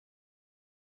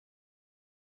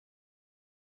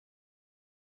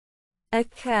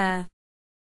occur,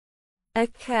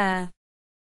 occur.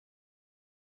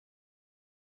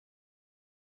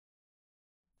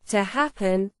 To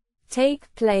happen,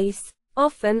 take place,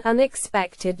 often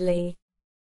unexpectedly.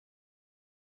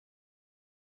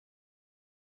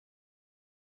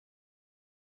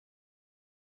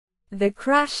 The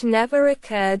crash never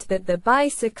occurred that the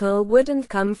bicycle wouldn't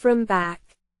come from back.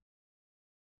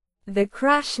 The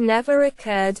crash never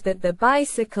occurred that the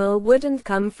bicycle wouldn't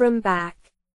come from back.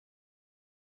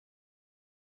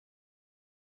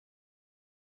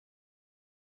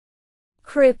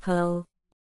 Cripple,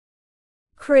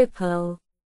 cripple.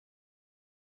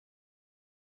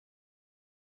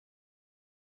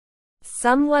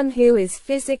 Someone who is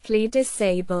physically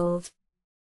disabled.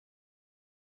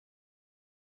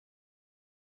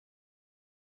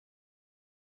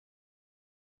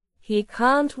 He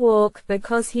can't walk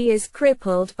because he is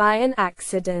crippled by an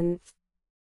accident.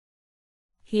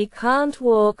 He can't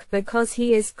walk because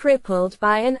he is crippled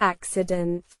by an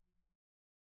accident.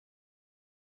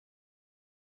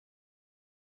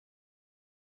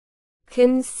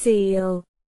 Conceal,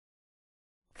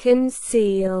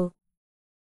 conceal.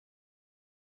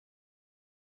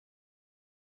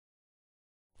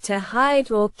 To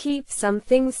hide or keep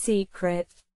something secret.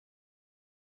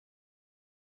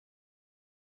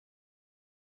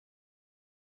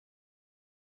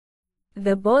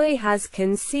 The boy has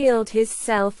concealed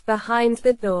himself behind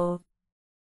the door.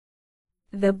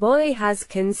 The boy has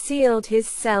concealed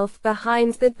himself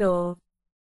behind the door.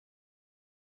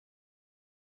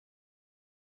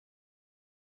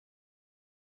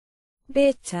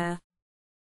 Bitter,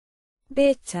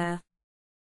 bitter.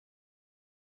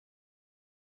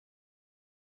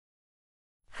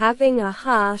 Having a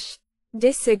harsh,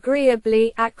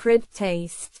 disagreeably acrid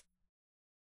taste.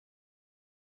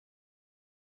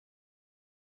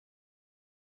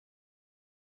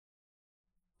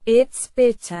 It's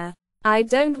bitter. I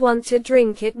don't want to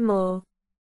drink it more.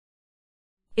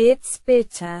 It's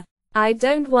bitter. I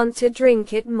don't want to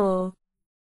drink it more.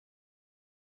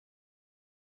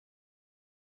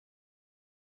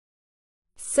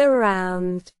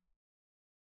 Surround,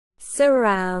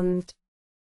 surround.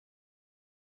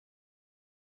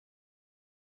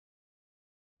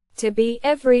 To be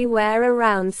everywhere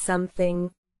around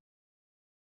something.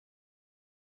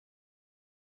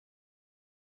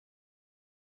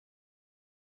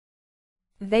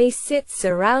 They sit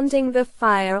surrounding the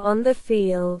fire on the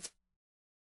field.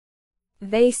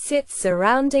 They sit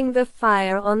surrounding the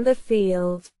fire on the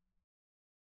field.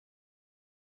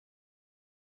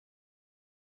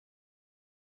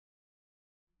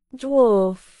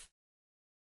 Dwarf,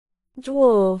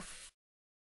 dwarf.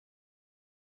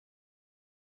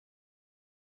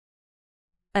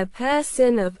 A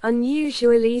person of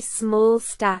unusually small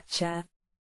stature.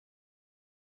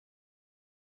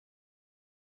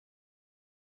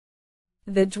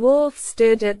 The dwarf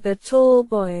stood at the tall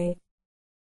boy.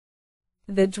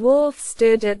 The dwarf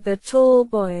stood at the tall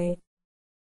boy.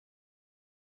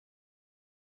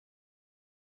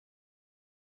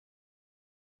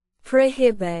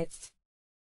 Prohibit,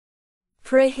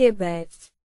 prohibit.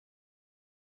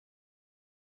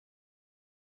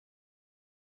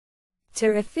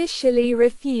 To officially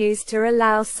refuse to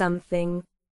allow something.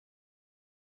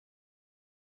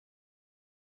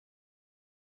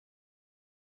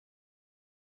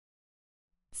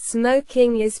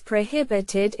 Smoking is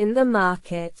prohibited in the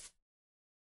market.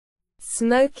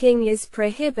 Smoking is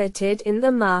prohibited in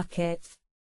the market.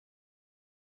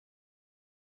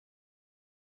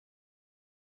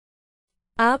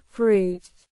 Uproot,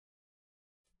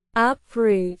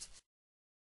 uproot.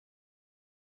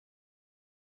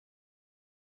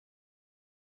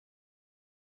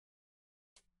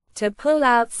 To pull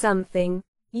out something,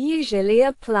 usually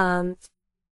a plant.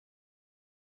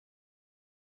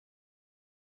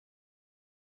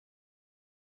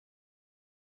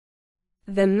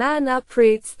 The man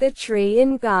uproots the tree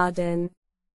in garden.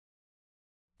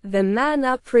 The man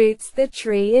uproots the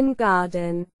tree in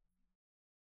garden.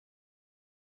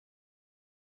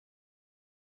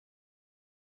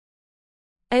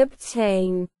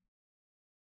 Obtain,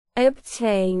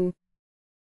 obtain.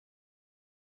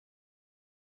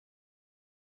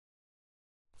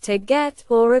 To get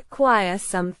or acquire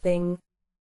something.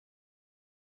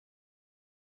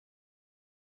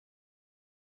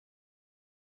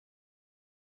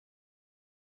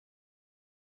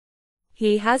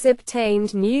 He has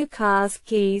obtained new car's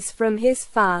keys from his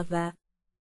father.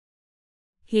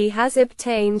 He has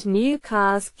obtained new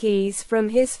car's keys from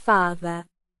his father.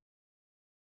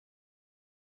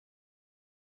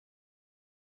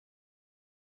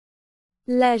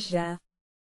 Leisure,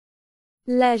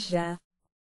 leisure.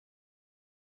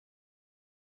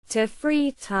 To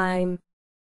free time.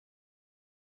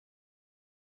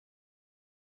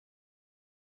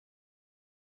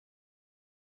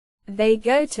 They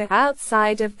go to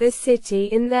outside of the city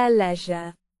in their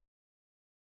leisure.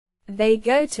 They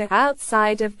go to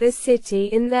outside of the city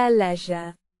in their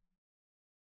leisure.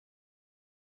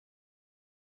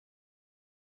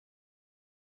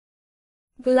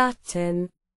 Glutton.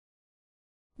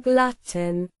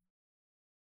 Glutton.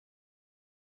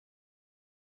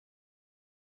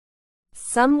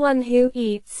 Someone who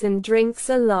eats and drinks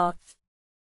a lot.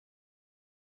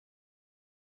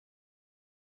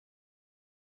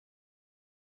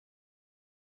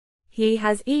 He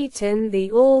has eaten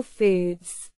the all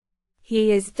foods.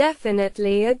 He is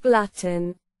definitely a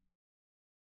glutton.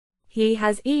 He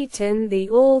has eaten the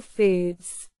all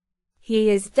foods. He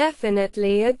is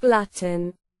definitely a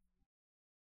glutton.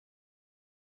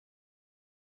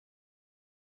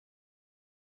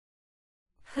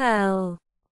 Hurl.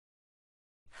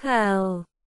 Hurl.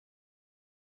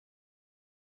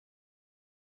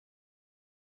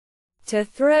 To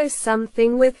throw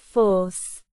something with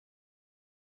force.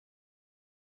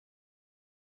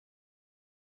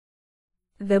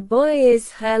 The boy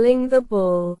is hurling the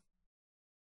ball.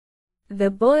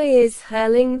 The boy is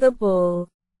hurling the ball.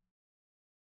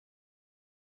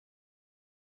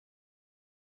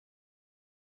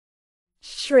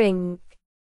 Shrink.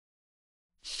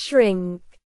 Shrink.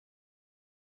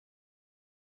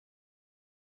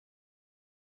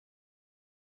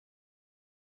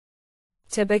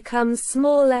 To become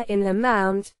smaller in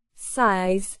amount,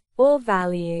 size, or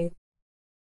value.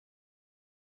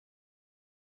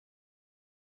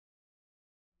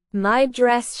 My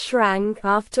dress shrank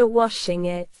after washing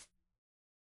it.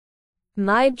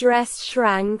 My dress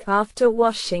shrank after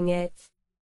washing it.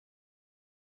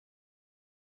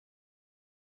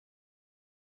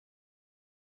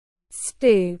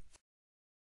 Stoop.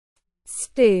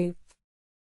 Stoop.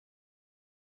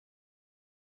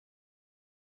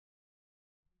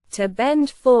 To bend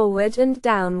forward and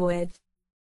downward.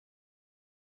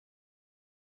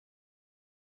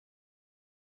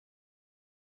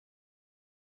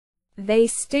 They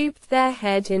stooped their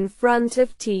head in front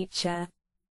of teacher.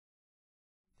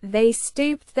 They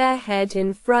stooped their head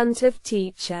in front of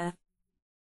teacher.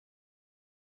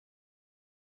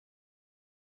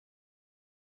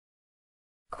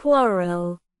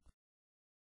 Quarrel.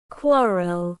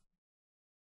 Quarrel.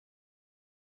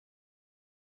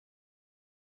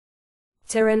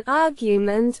 To an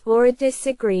argument or a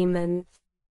disagreement.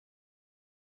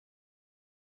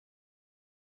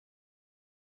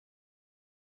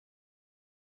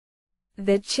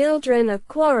 The children are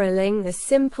quarreling a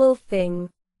simple thing.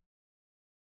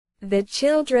 The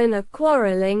children are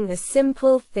quarreling a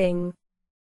simple thing.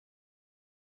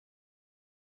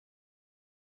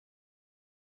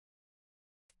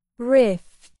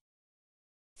 Rift.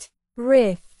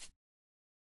 Rift.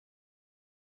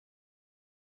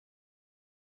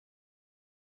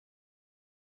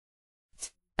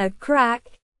 A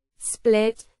crack,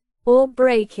 split, or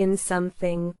break in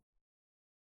something.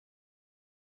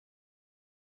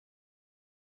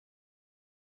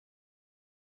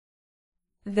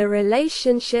 The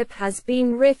relationship has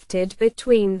been rifted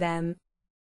between them.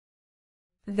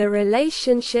 The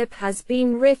relationship has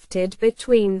been rifted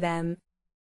between them.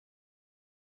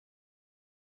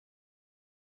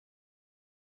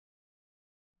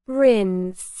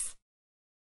 Rinse.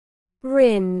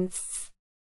 Rinse.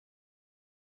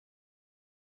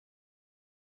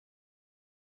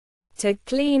 To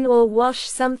clean or wash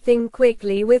something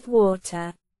quickly with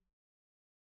water.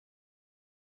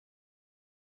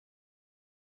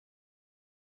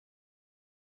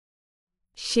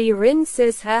 She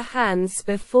rinses her hands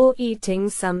before eating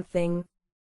something.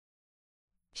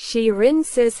 She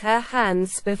rinses her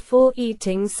hands before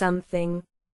eating something.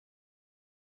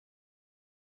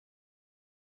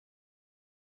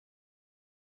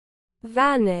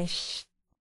 Vanish.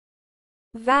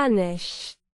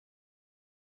 Vanish.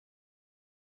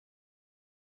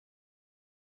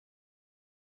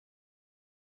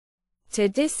 To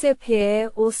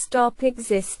disappear or stop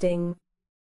existing.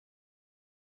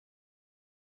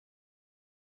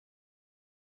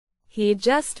 He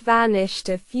just vanished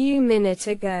a few minutes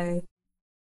ago.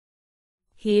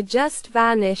 He just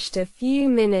vanished a few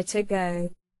minutes ago.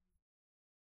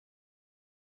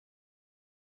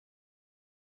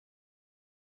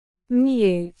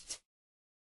 Mute.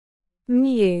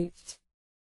 Mute.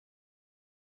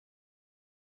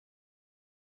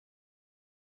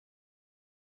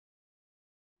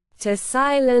 To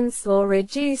silence or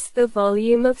reduce the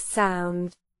volume of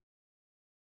sound.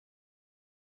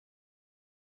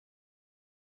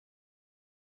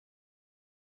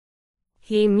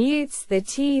 He mutes the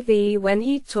TV when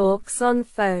he talks on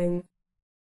phone.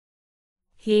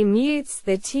 He mutes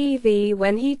the TV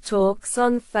when he talks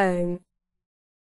on phone.